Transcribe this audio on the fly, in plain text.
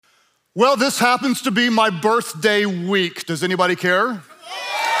Well, this happens to be my birthday week. Does anybody care?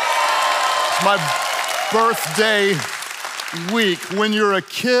 It's my birthday week. When you're a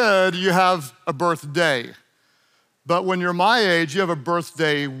kid, you have a birthday. But when you're my age, you have a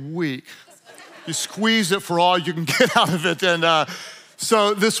birthday week. You squeeze it for all you can get out of it. And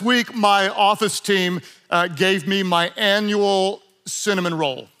so this week, my office team gave me my annual cinnamon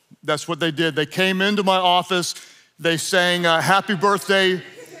roll. That's what they did. They came into my office, they sang happy birthday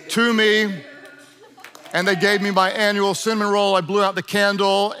to me, and they gave me my annual cinnamon roll. I blew out the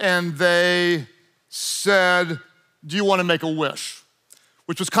candle, and they said, do you want to make a wish?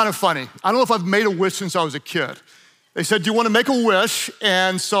 Which was kind of funny. I don't know if I've made a wish since I was a kid. They said, do you want to make a wish?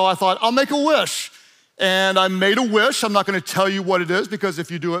 And so I thought, I'll make a wish. And I made a wish. I'm not going to tell you what it is because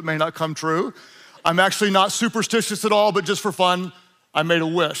if you do, it may not come true. I'm actually not superstitious at all, but just for fun, I made a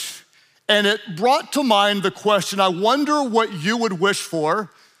wish. And it brought to mind the question, I wonder what you would wish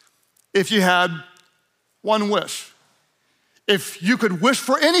for if you had one wish. If you could wish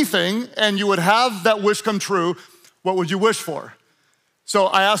for anything and you would have that wish come true, what would you wish for? So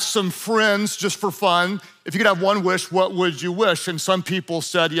I asked some friends just for fun, if you could have one wish, what would you wish? And some people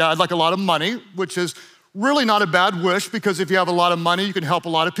said, yeah, I'd like a lot of money, which is really not a bad wish because if you have a lot of money, you can help a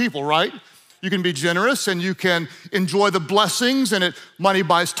lot of people, right? You can be generous and you can enjoy the blessings and money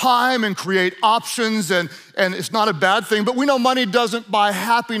buys time and create options and it's not a bad thing. But we know money doesn't buy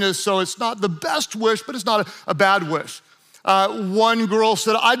happiness, so it's not the best wish, but it's not a bad wish. One girl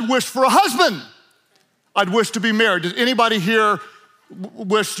said, I'd wish for a husband. I'd wish to be married. Does anybody here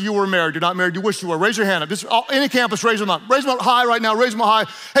wish you were married? You're not married, you wish you were. Raise your hand up. Any campus, raise them up. Raise them up high right now, raise them up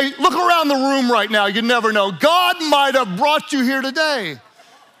high. Hey, look around the room right now. You never know. God might have brought you here today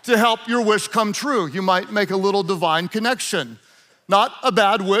to help your wish come true. You might make a little divine connection. Not a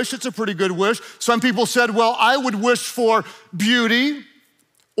bad wish, it's a pretty good wish. Some people said, well, I would wish for beauty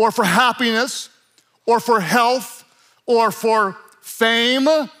or for happiness or for health or for fame.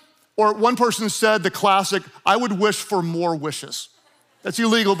 Or one person said the classic, I would wish for more wishes. That's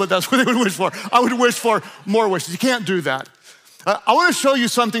illegal, but that's what they would wish for. I would wish for more wishes. You can't do that. I want to show you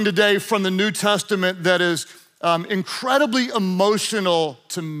something today from the New Testament that is incredibly emotional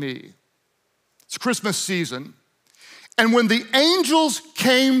to me. It's Christmas season. And when the angels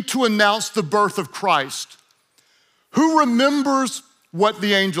came to announce the birth of Christ, who remembers what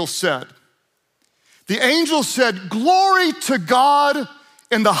the angel said? The angel said, glory to God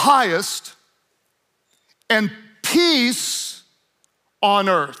in the highest and peace on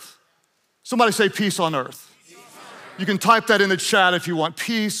earth. Somebody say peace on earth. You can type that in the chat if you want,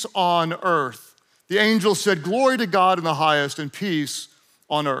 peace on earth. The angel said, glory to God in the highest and peace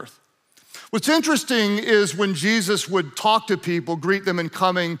on earth. What's interesting is when Jesus would talk to people, greet them in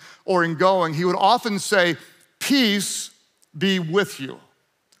coming or in going, he would often say, peace be with you.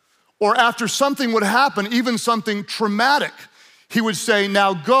 Or after something would happen, even something traumatic, he would say,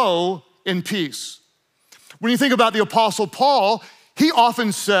 now go in peace. When you think about the Apostle Paul, he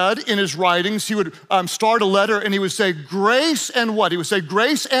often said in his writings, he would start a letter and he would say, grace and what? He would say,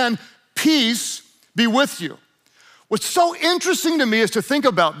 grace and peace be with you. What's so interesting to me is to think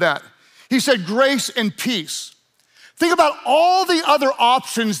about that. He said grace and peace. Think about all the other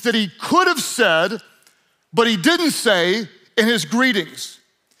options that he could have said, but he didn't say in his greetings.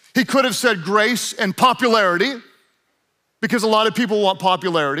 He could have said grace and popularity, because a lot of people want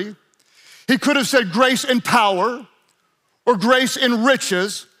popularity. He could have said grace and power, or grace and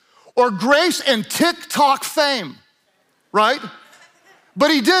riches, or grace and TikTok fame, right? But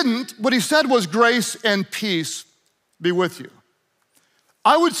he didn't. What he said was grace and peace be with you.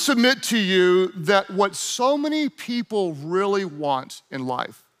 I would submit to you that what so many people really want in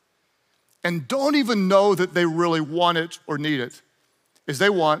life and don't even know that they really want it or need it is they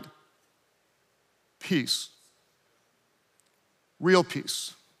want peace. Real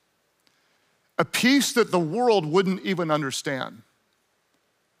peace. A peace that the world wouldn't even understand.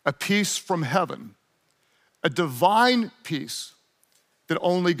 A peace from heaven. A divine peace that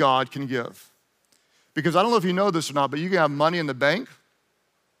only God can give. Because I don't know if you know this or not, but you can have money in the bank,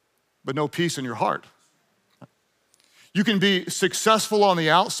 but no peace in your heart. You can be successful on the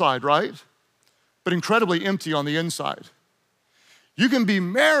outside, right? But incredibly empty on the inside. You can be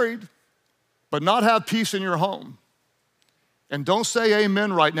married, but not have peace in your home. And don't say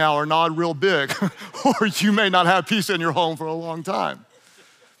amen right now or nod real big, or you may not have peace in your home for a long time.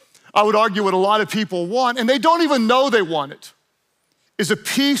 I would argue what a lot of people want, and they don't even know they want it, is a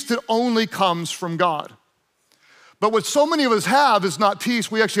peace that only comes from God. But what so many of us have is not peace,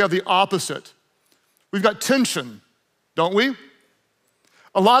 we actually have the opposite. We've got tension, don't we?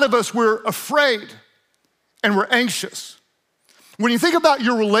 A lot of us, we're afraid and we're anxious. When you think about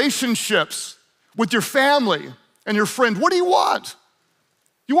your relationships with your family and your friend, what do you want?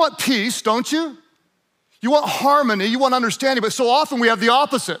 You want peace, don't you? You want harmony, you want understanding, but so often we have the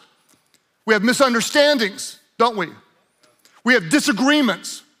opposite. We have misunderstandings, don't we? We have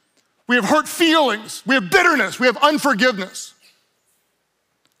disagreements. We have hurt feelings. We have bitterness. We have unforgiveness.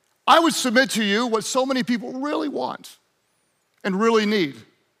 I would submit to you what so many people really want and really need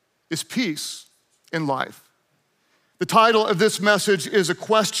is peace in life. The title of this message is a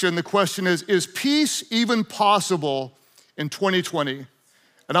question. The question is peace even possible in 2020?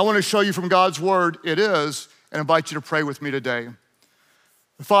 And I want to show you from God's word it is, and invite you to pray with me today.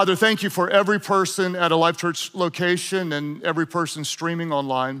 Father, thank you for every person at a Life Church location and every person streaming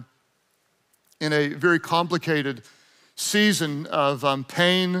online in a very complicated season of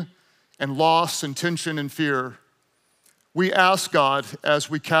pain and loss and tension and fear. We ask, God, as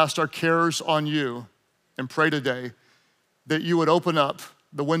we cast our cares on you and pray today, that you would open up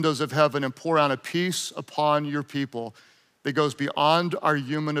the windows of heaven and pour out a peace upon your people that goes beyond our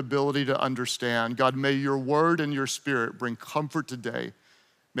human ability to understand. God, may your word and your spirit bring comfort today.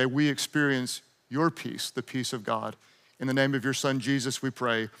 May we experience your peace, the peace of God. In the name of your son, Jesus, we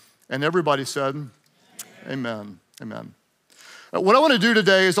pray. And everybody said, amen, amen. What I want to do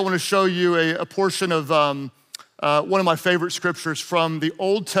today is I want to show you a portion of one of my favorite scriptures from the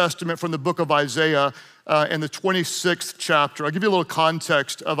Old Testament, from the book of Isaiah in the 26th chapter. I'll give you a little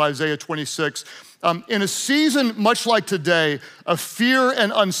context of Isaiah 26. In a season much like today of fear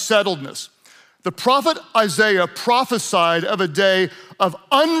and unsettledness, the prophet Isaiah prophesied of a day of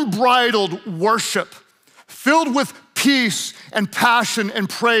unbridled worship, filled with peace and passion and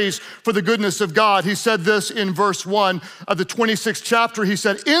praise for the goodness of God. He said this in verse 1 of the 26th chapter. He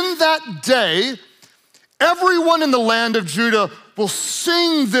said, "In that day, everyone in the land of Judah will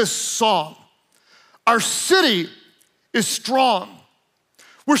sing this song. Our city is strong.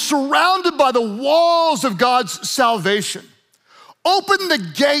 We're surrounded by the walls of God's salvation. Open the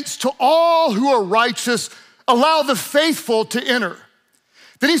gates to all who are righteous. Allow the faithful to enter."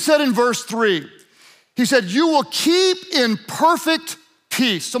 Then he said in verse 3, he said, "You will keep in perfect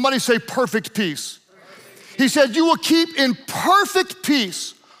peace." Somebody say perfect peace. He said, "You will keep in perfect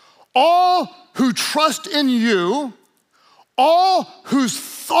peace all who trust in you, all whose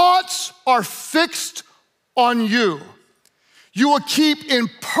thoughts are fixed on you. You will keep in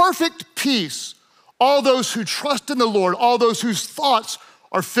perfect peace all those who trust in the Lord, all those whose thoughts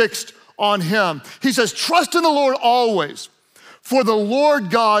are fixed on him." He says, trust in the Lord always, for the Lord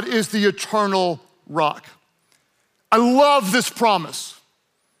God is the eternal rock. I love this promise.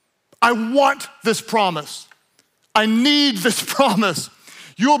 I want this promise. I need this promise.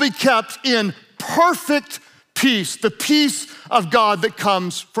 You will be kept in perfect peace, the peace of God that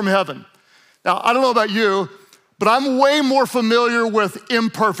comes from heaven. Now, I don't know about you, but I'm way more familiar with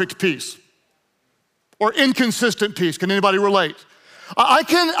imperfect peace or inconsistent peace. Can anybody relate? I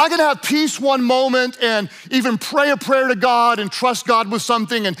can have peace one moment and even pray a prayer to God and trust God with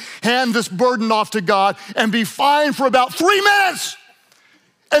something and hand this burden off to God and be fine for about 3 minutes.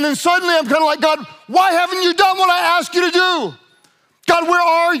 And then suddenly I'm kind of like, God, why haven't you done what I asked you to do? God, where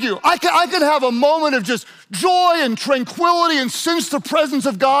are you? I can have a moment of just joy and tranquility and sense the presence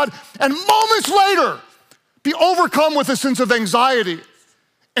of God, and moments later be overcome with a sense of anxiety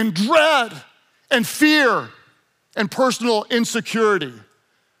and dread and fear and personal insecurity.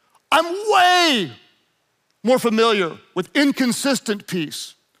 I'm way more familiar with inconsistent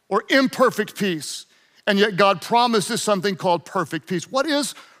peace or imperfect peace, and yet God promises something called perfect peace. What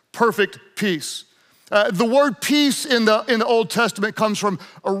is perfect peace? The word peace in the Old Testament comes from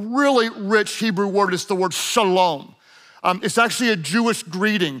a really rich Hebrew word. It's the word shalom. It's actually a Jewish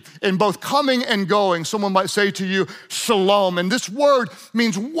greeting. In both coming and going, someone might say to you, shalom. And this word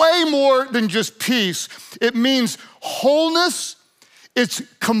means way more than just peace. It means wholeness, it's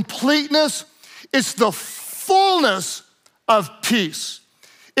completeness, it's the fullness of peace.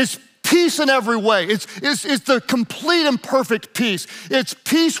 It's peace in every way. It's the complete and perfect peace. It's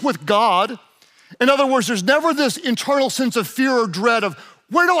peace with God. In other words, there's never this internal sense of fear or dread of,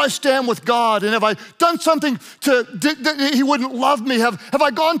 where do I stand with God? And have I done something that he wouldn't love me? Have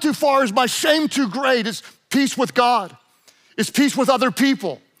I gone too far? Is my shame too great? It's peace with God. It's peace with other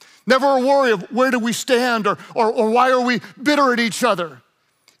people. Never a worry of where do we stand or why are we bitter at each other.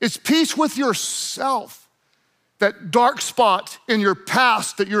 It's peace with yourself, that dark spot in your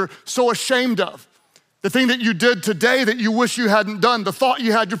past that you're so ashamed of. The thing that you did today that you wish you hadn't done, the thought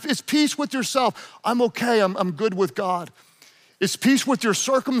you had, it's peace with yourself. I'm okay, I'm good with God. It's peace with your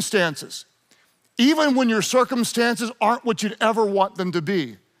circumstances, even when your circumstances aren't what you'd ever want them to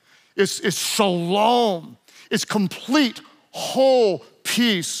be. It's shalom, it's complete whole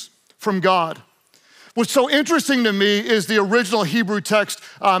peace from God. What's so interesting to me is the original Hebrew text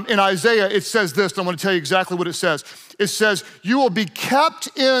in Isaiah. It says this, and I'm gonna tell you exactly what it says. It says, you will be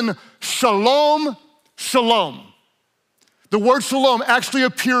kept in shalom, shalom. The word shalom actually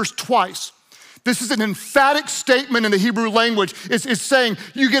appears twice. This is an emphatic statement in the Hebrew language. It's saying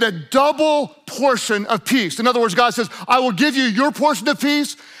you get a double portion of peace. In other words, God says, I will give you your portion of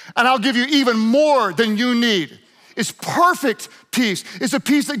peace, and I'll give you even more than you need. It's perfect peace. It's a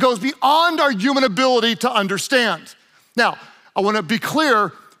peace that goes beyond our human ability to understand. Now, I wanna be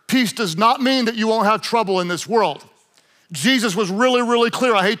clear, peace does not mean that you won't have trouble in this world. Jesus was really, really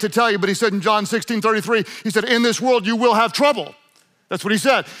clear. I hate to tell you, but he said in John 16:33, he said, in this world you will have trouble. That's what he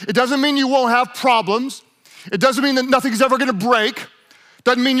said. It doesn't mean you won't have problems. It doesn't mean that nothing's ever gonna break.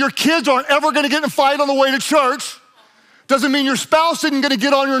 Doesn't mean your kids aren't ever gonna get in a fight on the way to church. Doesn't mean your spouse isn't gonna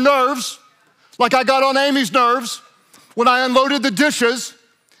get on your nerves, like I got on Amy's nerves when I unloaded the dishes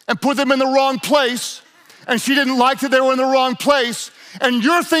and put them in the wrong place, and she didn't like that they were in the wrong place, and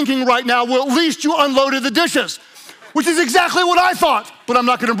you're thinking right now, well, at least you unloaded the dishes, which is exactly what I thought, but I'm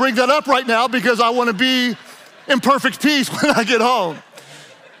not gonna bring that up right now because I wanna be in perfect peace when I get home.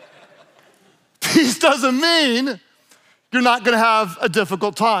 Peace doesn't mean you're not gonna have a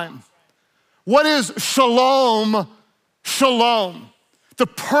difficult time. What is shalom? Shalom, the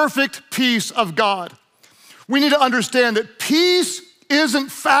perfect peace of God. We need to understand that peace isn't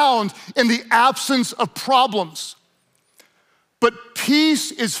found in the absence of problems, but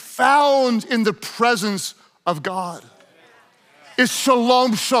peace is found in the presence of God. It's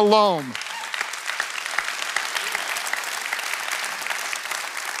shalom, shalom.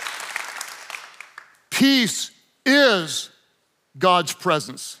 Peace is God's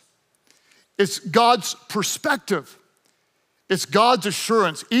presence. It's God's perspective. It's God's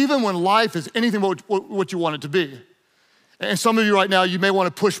assurance, even when life is anything but what you want it to be. And some of you right now, you may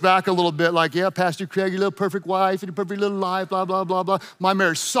want to push back a little bit like, yeah, Pastor Craig, your little perfect wife and your perfect little life, blah, blah, blah, blah. My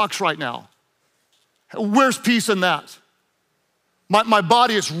marriage sucks right now. Where's peace in that? My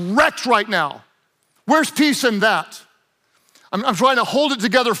body is wrecked right now. Where's peace in that? I'm trying to hold it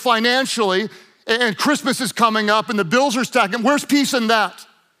together financially, and Christmas is coming up and the bills are stacking. Where's peace in that?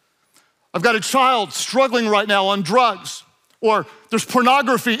 I've got a child struggling right now on drugs. Or there's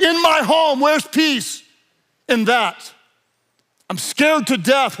pornography in my home. Where's peace in that? I'm scared to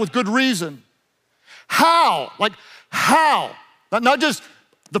death with good reason. How? Like how? Not just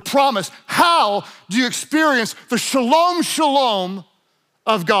the promise. How do you experience the shalom, shalom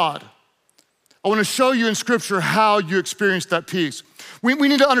of God? I want to show you in Scripture how you experience that peace. We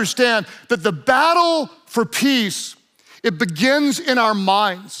need to understand that the battle for peace, it begins in our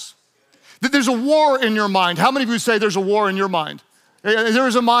minds. That there's a war in your mind. How many of you say there's a war in your mind? There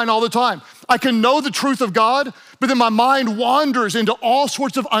is a mind all the time. I can know the truth of God, but then my mind wanders into all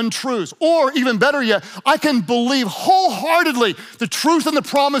sorts of untruths. Or even better yet, I can believe wholeheartedly the truth and the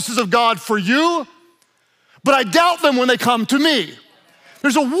promises of God for you, but I doubt them when they come to me.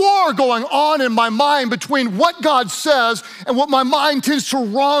 There's a war going on in my mind between what God says and what my mind tends to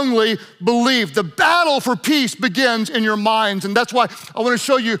wrongly believe. The battle for peace begins in your minds, and that's why I want to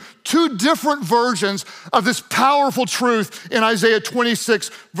show you two different versions of this powerful truth in Isaiah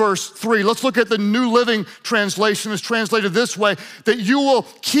 26, verse 3. Let's look at the New Living Translation. It's translated this way, that you will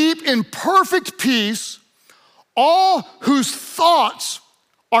keep in perfect peace all whose thoughts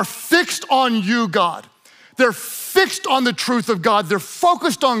are fixed on you, God. They're fixed on the truth of God. They're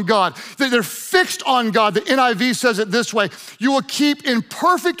focused on God. They're fixed on God. The NIV says it this way, you will keep in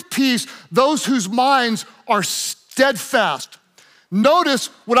perfect peace those whose minds are steadfast. Notice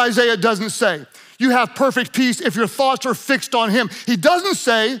what Isaiah doesn't say. You have perfect peace if your thoughts are fixed on him. He doesn't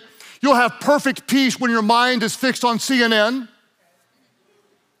say you'll have perfect peace when your mind is fixed on CNN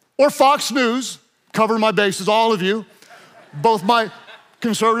or Fox News. Cover my bases, all of you, both my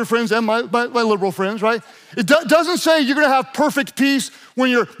conservative friends and my liberal friends, right? It doesn't say you're gonna have perfect peace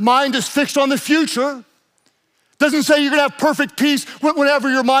when your mind is fixed on the future. It doesn't say you're gonna have perfect peace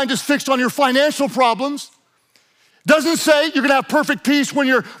whenever your mind is fixed on your financial problems. It doesn't say you're gonna have perfect peace when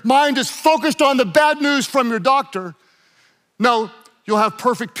your mind is focused on the bad news from your doctor. No, you'll have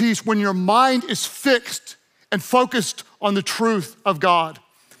perfect peace when your mind is fixed and focused on the truth of God.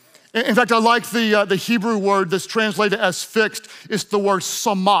 In fact, I like the Hebrew word that's translated as fixed. It's the word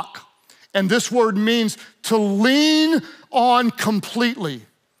samak. And this word means to lean on completely.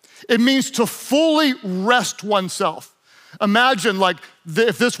 It means to fully rest oneself. Imagine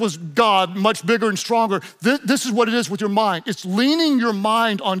if this was God, much bigger and stronger. This is what it is with your mind. It's leaning your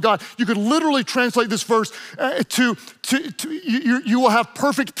mind on God. You could literally translate this verse you will have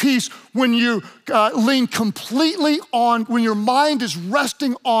perfect peace when you lean completely on, when your mind is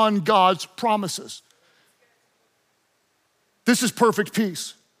resting on God's promises. This is perfect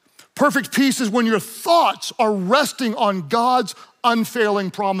peace. Perfect peace is when your thoughts are resting on God's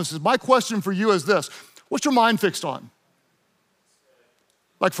unfailing promises. My question for you is this: what's your mind fixed on?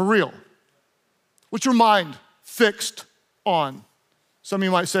 Like for real. What's your mind fixed on? Some of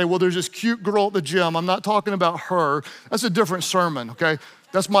you might say, well, there's this cute girl at the gym. I'm not talking about her. That's a different sermon, okay?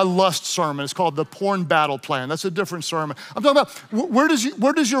 That's my lust sermon. It's called the porn battle plan. That's a different sermon. I'm talking about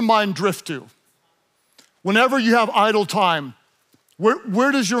where does your mind drift to? Whenever you have idle time,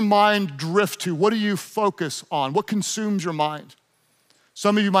 where does your mind drift to? What do you focus on? What consumes your mind?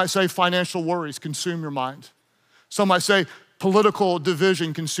 Some of you might say financial worries consume your mind. Some might say political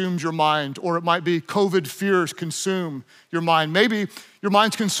division consumes your mind, or it might be COVID fears consume your mind. Maybe your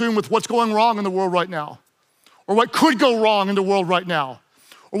mind's consumed with what's going wrong in the world right now, or what could go wrong in the world right now,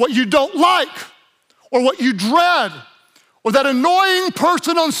 or what you don't like, or what you dread, or that annoying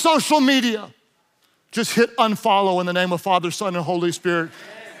person on social media. Just hit unfollow in the name of Father, Son, and Holy Spirit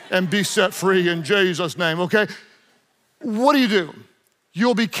and be set free in Jesus' name, okay? What do?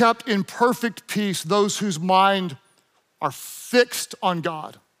 You'll be kept in perfect peace, those whose mind are fixed on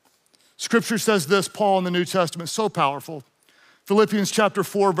God. Scripture says this, Paul in the New Testament, so powerful. Philippians chapter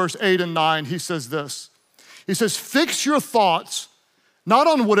 4, verse 8 and 9, he says this. He says, fix your thoughts not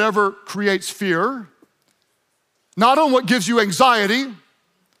on whatever creates fear, not on what gives you anxiety,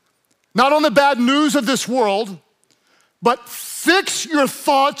 not on the bad news of this world, but fix your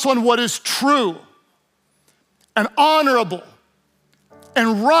thoughts on what is true and honorable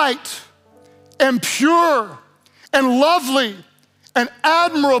and right and pure and lovely and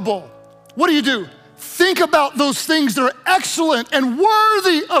admirable. What do? Think about those things that are excellent and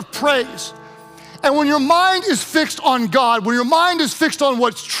worthy of praise. And when your mind is fixed on God, when your mind is fixed on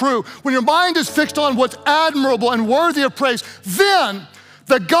what's true, when your mind is fixed on what's admirable and worthy of praise, then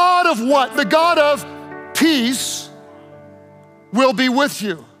the God of what? The God of peace will be with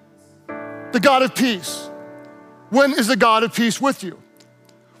you. The God of peace. When is the God of peace with you?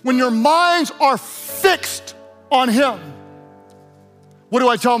 When your minds are fixed on Him. What do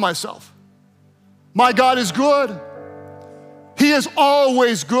I tell myself? My God is good. He is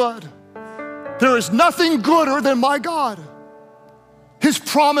always good. There is nothing gooder than my God. His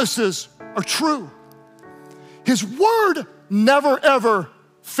promises are true. His word never ever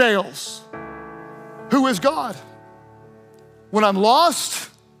fails. Who is God? When I'm lost,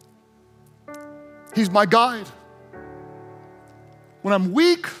 He's my guide. When I'm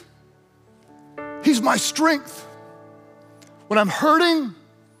weak, He's my strength. When I'm hurting,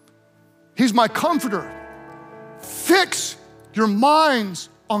 He's my comforter. Fix your minds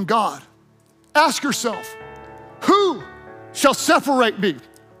on God. Ask yourself, who shall separate me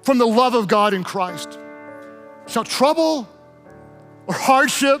from the love of God in Christ? Shall trouble or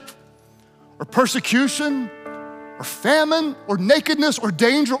hardship or persecution or famine or nakedness or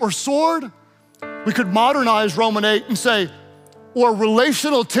danger or sword? We could modernize Romans 8 and say, or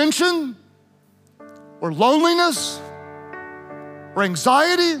relational tension or loneliness or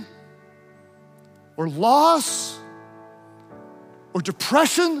anxiety or loss or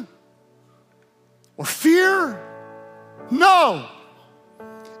depression or fear? No.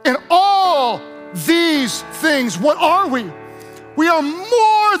 In all these things, what are we? We are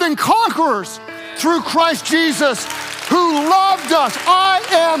more than conquerors through Christ Jesus who loved us. I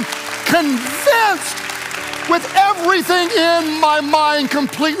am convinced with everything in my mind,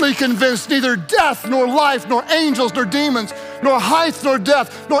 completely convinced, neither death nor life nor angels nor demons nor height nor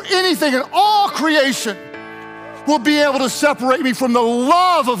depth nor anything in all creation will be able to separate me from the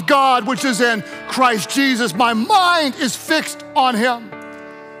love of God which is in Christ Jesus. My mind is fixed on Him.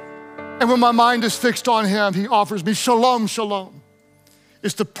 And when my mind is fixed on Him, He offers me shalom, shalom.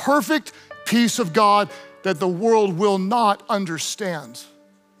 It's the perfect peace of God that the world will not understand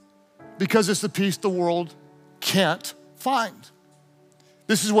because it's the peace the world can't find.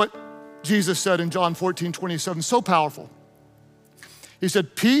 This is what Jesus said in John 14:27, so powerful. He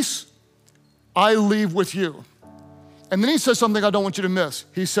said, peace I leave with you. And then He says something I don't want you to miss.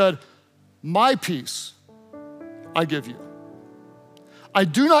 He said, my peace I give you. I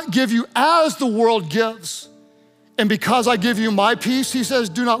do not give you as the world gives. And because I give you my peace, He says,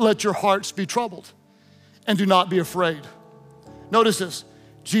 do not let your hearts be troubled and do not be afraid. Notice this.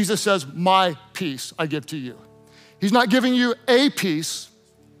 Jesus says, my peace I give to you. He's not giving you a peace.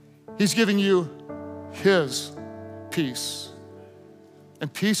 He's giving you His peace.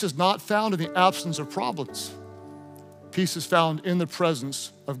 And peace is not found in the absence of problems. Peace is found in the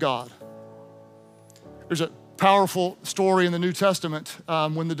presence of God. There's a powerful story in the New Testament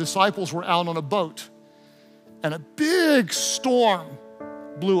when the disciples were out on a boat and a big storm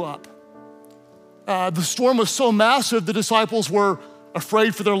blew up. The storm was so massive, the disciples were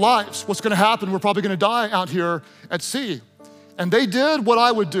afraid for their lives. What's gonna happen? We're probably gonna die out here at sea. And they did what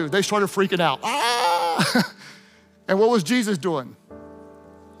I would do. They started freaking out. Ah! And what was Jesus doing?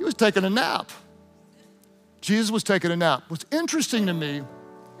 He was taking a nap. Jesus was taking a nap. What's interesting to me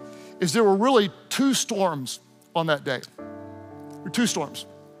is there were really two storms on that day. There were two storms.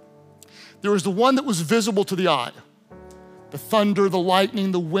 There was the one that was visible to the eye, the thunder, the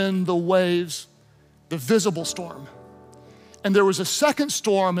lightning, the wind, the waves, the visible storm. And there was a second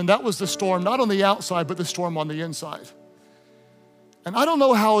storm, and that was the storm not on the outside, but the storm on the inside. And I don't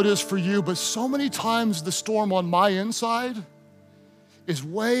know how it is for you, but so many times the storm on my inside is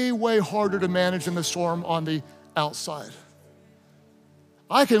way, way harder to manage than the storm on the outside.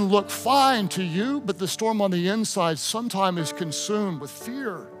 I can look fine to you, but the storm on the inside sometimes is consumed with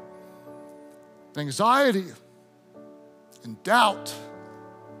fear, and anxiety, and doubt,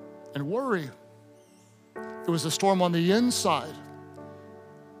 and worry. It was the storm on the inside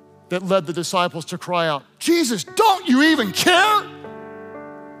that led the disciples to cry out, Jesus, don't you even care?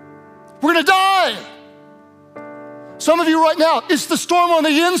 We're gonna die. Some of you right now, it's the storm on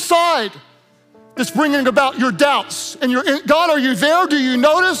the inside that's bringing about your doubts. And God, are you there? Do you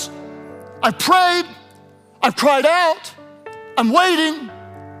notice? I've prayed, I've cried out, I'm waiting,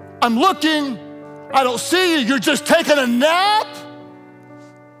 I'm looking, I don't see you, you're just taking a nap.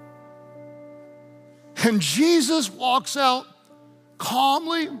 And Jesus walks out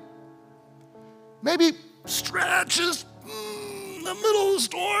calmly, maybe stretches in the middle of the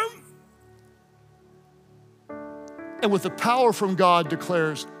storm, and with the power from God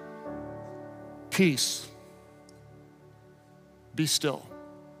declares, peace, be still.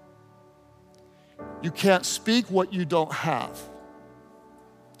 You can't speak what you don't have.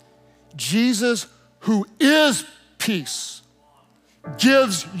 Jesus, who is peace,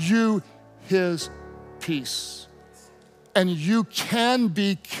 gives you his peace. And you can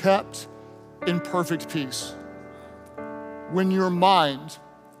be kept in perfect peace when your mind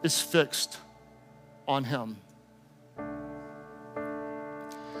is fixed on him.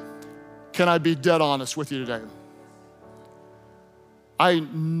 Can I be dead honest with you today? I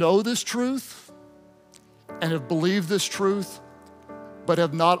know this truth and have believed this truth, but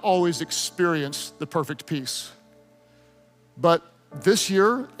have not always experienced the perfect peace. But this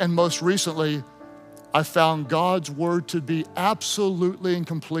year and most recently, I found God's word to be absolutely and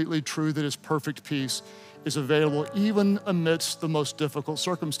completely true, that his perfect peace is available even amidst the most difficult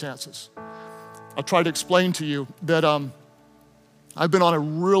circumstances. I'll try to explain to you that I've been on a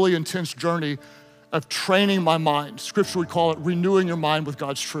really intense journey of training my mind. Scripture would call it renewing your mind with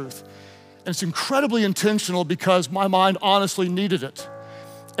God's truth. And it's incredibly intentional because my mind honestly needed it.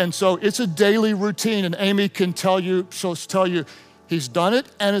 And so it's a daily routine, and Amy can tell you, she'll tell you, he's done it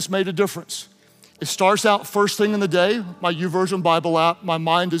and it's made a difference. It starts out first thing in the day, my YouVersion Bible app, my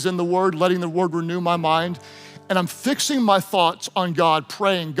mind is in the Word, letting the Word renew my mind. And I'm fixing my thoughts on God,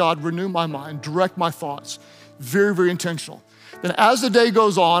 praying, God, renew my mind, direct my thoughts. Very, very intentional. Then as the day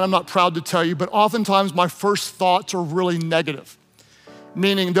goes on, I'm not proud to tell you, but oftentimes my first thoughts are really negative,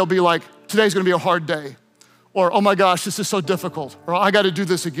 meaning they'll be like, today's gonna be a hard day, or oh my gosh, this is so difficult, or I gotta do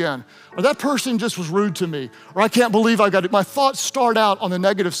this again, or that person just was rude to me, or I can't believe I got it. My thoughts start out on the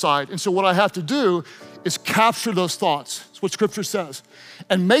negative side, and so what I have to do is capture those thoughts. That's what Scripture says,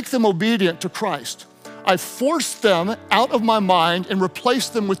 and make them obedient to Christ. I force them out of my mind and replace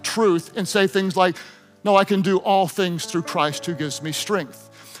them with truth and say things like, no, I can do all things through Christ who gives me strength.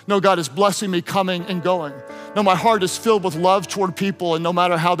 No, God is blessing me coming and going. No, my heart is filled with love toward people, and no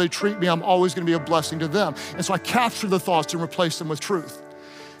matter how they treat me, I'm always gonna be a blessing to them. And so I capture the thoughts and replace them with truth.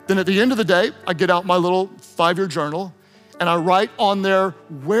 Then at the end of the day, I get out my little 5-year journal and I write on there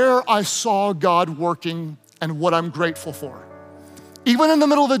where I saw God working and what I'm grateful for. Even in the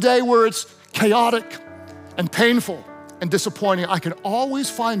middle of the day where it's chaotic and painful and disappointing, I can always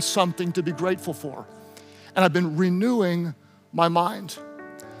find something to be grateful for. And I've been renewing my mind.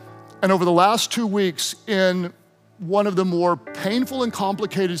 And over the last 2 weeks, in one of the more painful and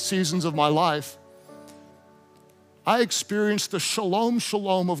complicated seasons of my life, I experienced the shalom,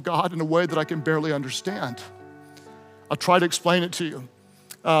 shalom of God in a way that I can barely understand. I'll try to explain it to you.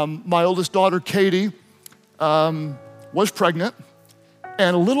 My oldest daughter, Katie, was pregnant,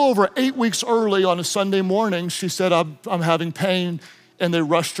 and a little over 8 weeks early on a Sunday morning, she said, I'm having pain, and they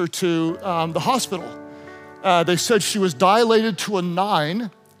rushed her to the hospital. They said she was dilated to a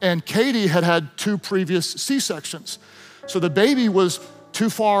 9, and Katie had had 2 previous C-sections. So the baby was too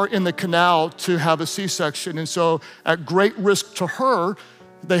far in the canal to have a C-section, and so at great risk to her,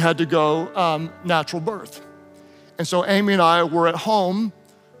 they had to go natural birth. And so Amy and I were at home,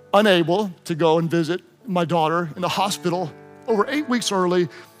 unable to go and visit my daughter in the hospital over 8 weeks early,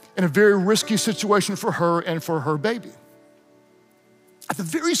 in a very risky situation for her and for her baby. At the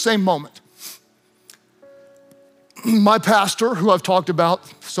very same moment, my pastor, who I've talked about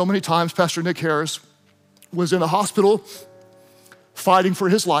so many times, Pastor Nick Harris, was in a hospital fighting for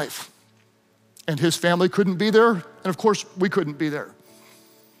his life. And his family couldn't be there, and of course, we couldn't be there.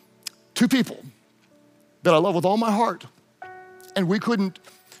 2 people that I love with all my heart, and we couldn't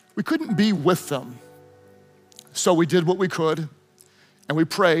be with them. So we did what we could, and we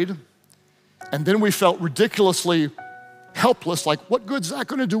prayed, and then we felt ridiculously helpless, like, what good is that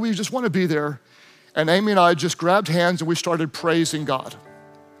gonna do? We just wanna be there. And Amy and I just grabbed hands and we started praising God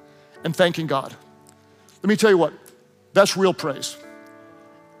and thanking God. Let me tell you what, that's real praise.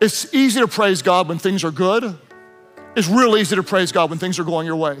 It's easy to praise God when things are good. It's real easy to praise God when things are going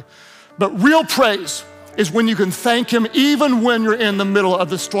your way. But real praise is when you can thank Him even when you're in the middle of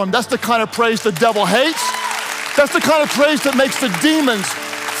the storm. That's the kind of praise the devil hates. That's the kind of praise that makes the demons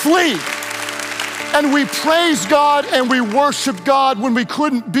flee. And we praise God and we worship God when we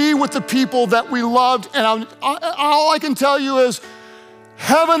couldn't be with the people that we loved. And all I can tell you is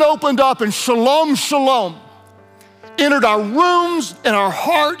heaven opened up and shalom, shalom entered our rooms and our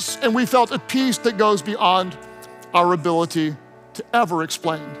hearts, and we felt a peace that goes beyond our ability to ever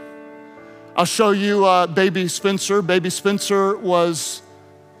explain. I'll show you baby Spencer. Baby Spencer was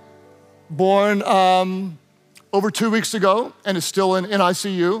born over 2 weeks ago and is still in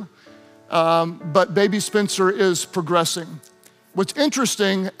NICU. But baby Spencer is progressing. What's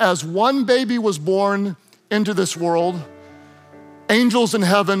interesting, as one baby was born into this world, angels in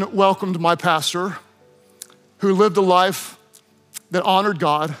heaven welcomed my pastor, who lived a life that honored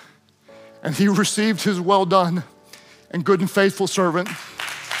God, and he received his well done and good and faithful servant.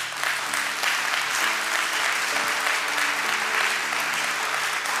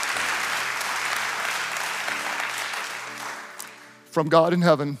 From God in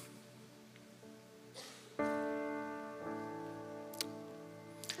heaven.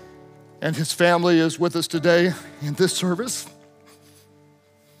 And his family is with us today in this service.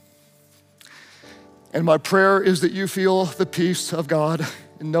 And my prayer is that you feel the peace of God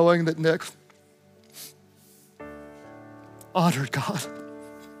in knowing that Nick honored God.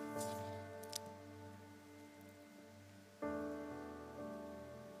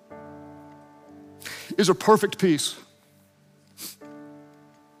 Is a perfect peace.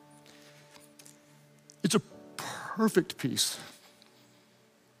 It's a perfect peace.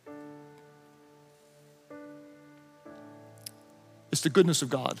 It's the goodness of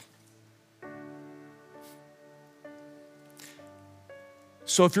God.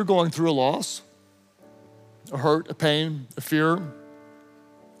 So if you're going through a loss, a hurt, a pain, a fear,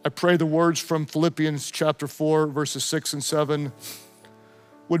 I pray the words from Philippians chapter 4, verses 6 and 7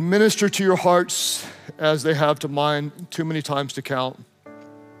 would minister to your hearts as they have to mine too many times to count.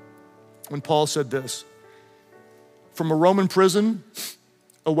 When Paul said this, from a Roman prison,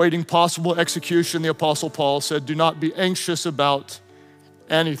 awaiting possible execution, the Apostle Paul said, do not be anxious about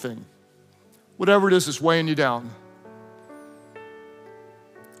anything. Whatever it is that's weighing you down,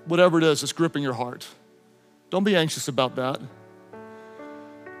 whatever it is that's gripping your heart, don't be anxious about that.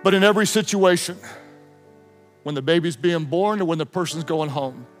 But in every situation, when the baby's being born or when the person's going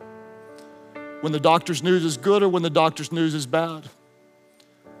home, when the doctor's news is good or when the doctor's news is bad,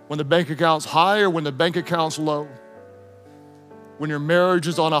 when the bank account's high or when the bank account's low, when your marriage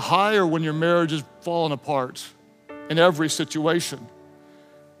is on a high or when your marriage is falling apart, in every situation,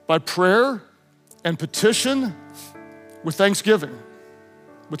 by prayer and petition with thanksgiving,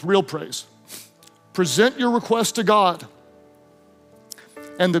 with real praise, present your request to God,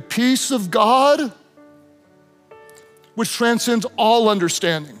 and the peace of God, which transcends all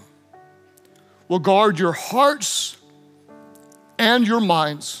understanding, will guard your hearts and your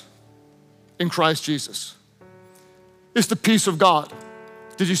minds in Christ Jesus. It's the peace of God.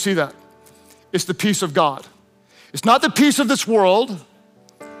 Did you see that? It's the peace of God. It's not the peace of this world.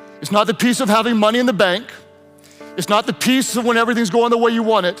 It's not the peace of having money in the bank. It's not the peace of when everything's going the way you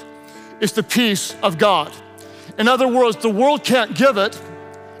want it. It's the peace of God. In other words, the world can't give it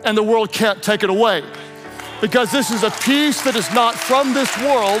and the world can't take it away, because this is a peace that is not from this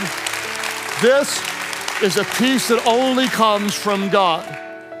world. This is a peace that only comes from God.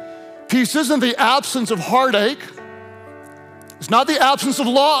 Peace isn't the absence of heartache. It's not the absence of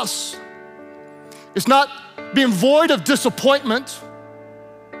loss. It's not being void of disappointment.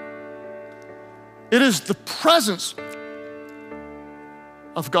 It is the presence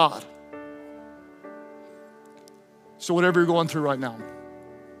of God. So whatever you're going through right now,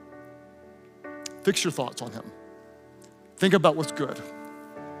 fix your thoughts on him. Think about what's good.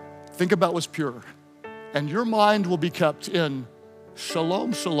 Think about what's pure. And your mind will be kept in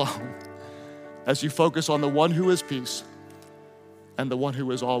shalom, shalom, as you focus on the one who is peace and the one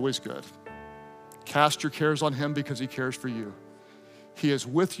who is always good. Cast your cares on him because he cares for you. He is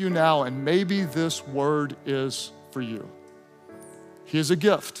with you now, and maybe this word is for you. He is a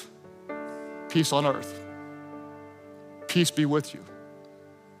gift. Peace on earth. Peace be with you.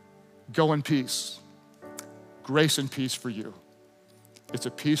 Go in peace. Grace and peace for you. It's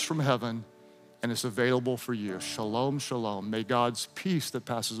a peace from heaven, and it's available for you. Shalom, shalom. May God's peace that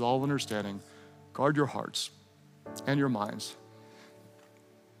passes all understanding guard your hearts and your minds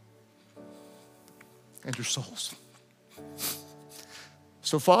and your souls.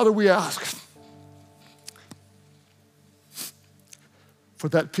 So, Father, we ask for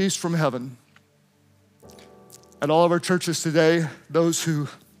that peace from heaven at all of our churches today, those who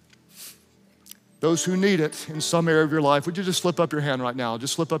need it in some area of your life. Would you just slip up your hand right now?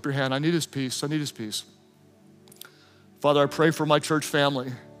 Just slip up your hand. I need his peace. I need his peace. Father, I pray for my church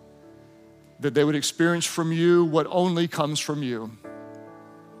family that they would experience from you what only comes from you.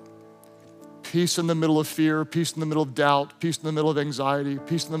 Peace in the middle of fear, peace in the middle of doubt, peace in the middle of anxiety,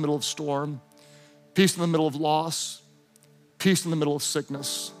 peace in the middle of storm, peace in the middle of loss, peace in the middle of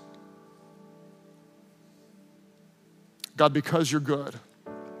sickness. God, because you're good,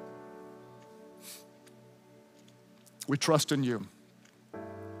 we trust in you.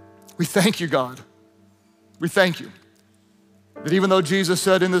 We thank you, God. We thank you that even though Jesus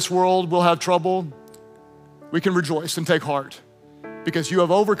said in this world we'll have trouble, we can rejoice and take heart because you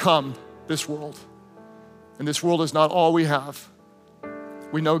have overcome this world. And this world is not all we have.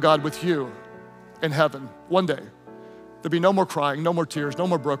 We know, God, with you in heaven, one day, there'll be no more crying, no more tears, no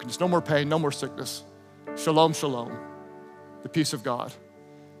more brokenness, no more pain, no more sickness. Shalom, shalom, the peace of God.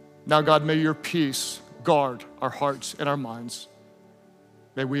 Now, God, may your peace guard our hearts and our minds.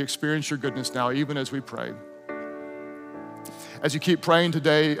 May we experience your goodness now, even as we pray. As you keep praying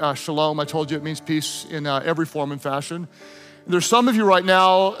today, shalom, I told you it means peace in every form and fashion. There's some of you right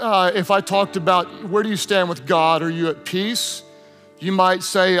now, if I talked about where do you stand with God, are you at peace? You might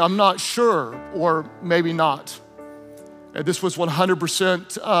say, I'm not sure, or maybe not. And this was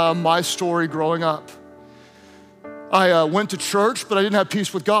 100% my story growing up. I went to church, but I didn't have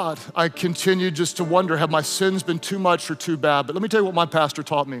peace with God. I continued just to wonder, have my sins been too much or too bad? But let me tell you what my pastor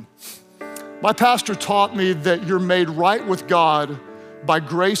taught me. My pastor taught me that you're made right with God by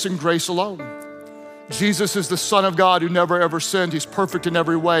grace and grace alone. Jesus is the Son of God who never ever sinned. He's perfect in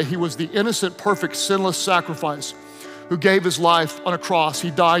every way. He was the innocent, perfect, sinless sacrifice who gave his life on a cross.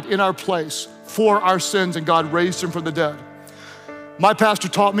 He died in our place for our sins, and God raised him from the dead. My pastor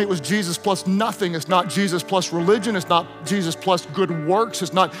taught me it was Jesus plus nothing. It's not Jesus plus religion. It's not Jesus plus good works.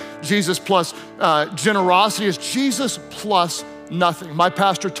 It's not Jesus plus generosity. It's Jesus plus nothing. My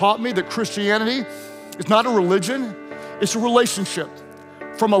pastor taught me that Christianity is not a religion. It's a relationship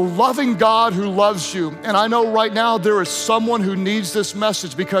from a loving God who loves you. And I know right now there is someone who needs this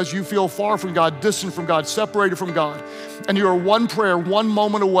message because you feel far from God, distant from God, separated from God. And you are one prayer, one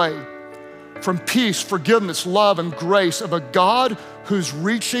moment away from peace, forgiveness, love, and grace of a God who's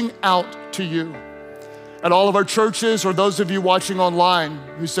reaching out to you. At all of our churches, or those of you watching online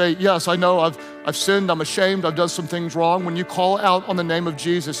who say, yes, I know I've sinned, I'm ashamed, I've done some things wrong. When you call out on the name of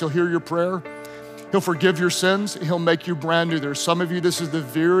Jesus, he'll hear your prayer. He'll forgive your sins. He'll make you brand new. There's some of you, this is the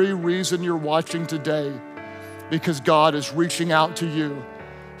very reason you're watching today, because God is reaching out to you.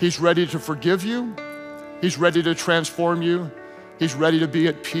 He's ready to forgive you. He's ready to transform you. He's ready to be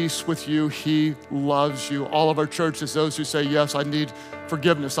at peace with you. He loves you. All of our churches, those who say, yes, I need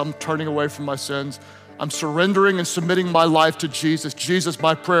forgiveness. I'm turning away from my sins. I'm surrendering and submitting my life to Jesus. Jesus,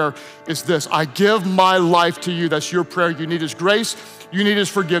 my prayer is this: I give my life to you. That's your prayer. You need his grace. You need his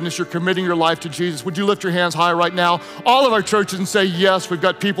forgiveness. You're committing your life to Jesus. Would you lift your hands high right now? All of our churches, and say yes. We've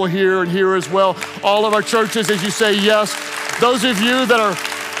got people here and here as well. All of our churches, as you say yes. Those of you that are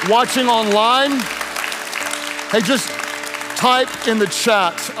watching online, hey, just type in the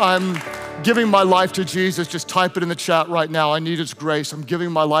chat, I'm giving my life to Jesus. Just type it in the chat right now. I need his grace. I'm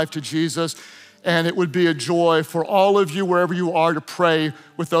giving my life to Jesus. And it would be a joy for all of you, wherever you are, to pray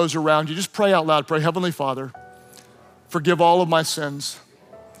with those around you. Just pray out loud. Pray, Heavenly Father, forgive all of my sins.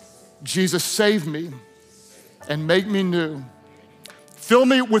 Jesus, save me and make me new. Fill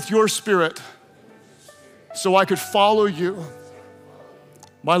me with your spirit so I could follow you.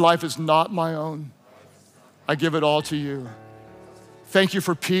 My life is not my own. I give it all to you. Thank you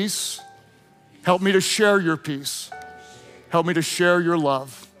for peace. Help me to share your peace. Help me to share your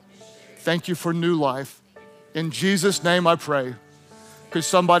love. Thank you for new life. In Jesus' name I pray. Could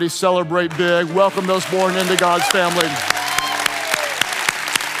somebody celebrate big? Welcome those born into God's family.